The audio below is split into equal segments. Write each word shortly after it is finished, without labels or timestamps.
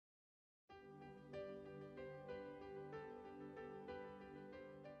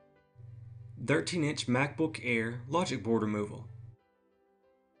13-inch MacBook Air logic board removal.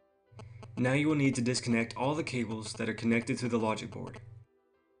 Now you will need to disconnect all the cables that are connected to the logic board.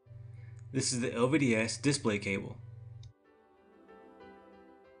 This is the LVDS display cable.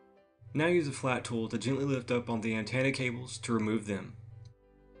 Now use a flat tool to gently lift up on the antenna cables to remove them.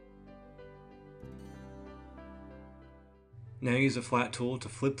 Now use a flat tool to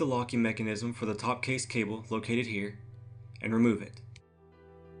flip the locking mechanism for the top case cable located here and remove it.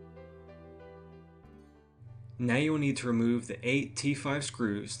 Now you will need to remove the 8 T5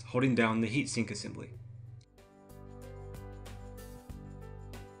 screws holding down the heatsink assembly.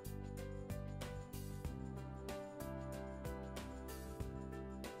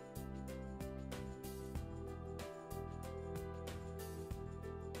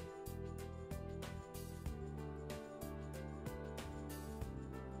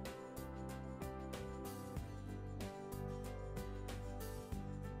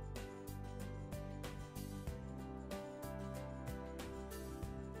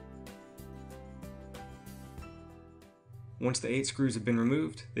 Once the 8 screws have been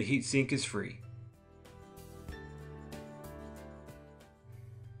removed, the heatsink is free.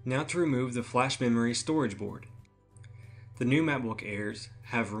 Now to remove the flash memory storage board. The new MacBook Airs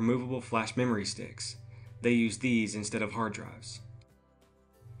have removable flash memory sticks. They use these instead of hard drives.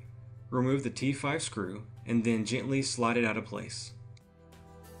 Remove the T5 screw and then gently slide it out of place.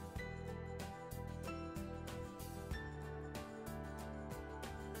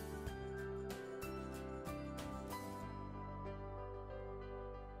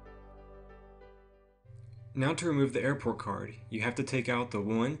 Now to remove the airport card, you have to take out the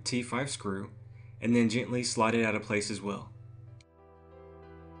one T5 screw and then gently slide it out of place as well.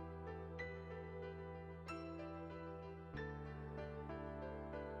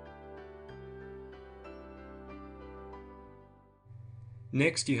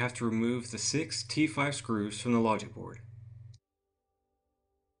 Next, you have to remove the 6 T5 screws from the logic board.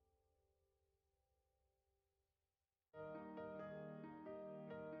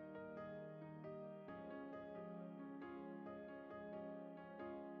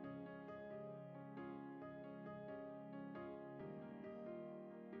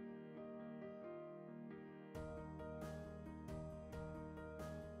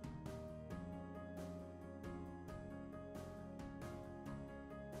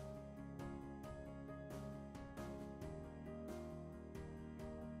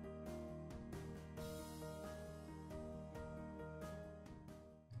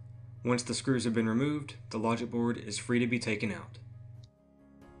 Once the screws have been removed, the logic board is free to be taken out.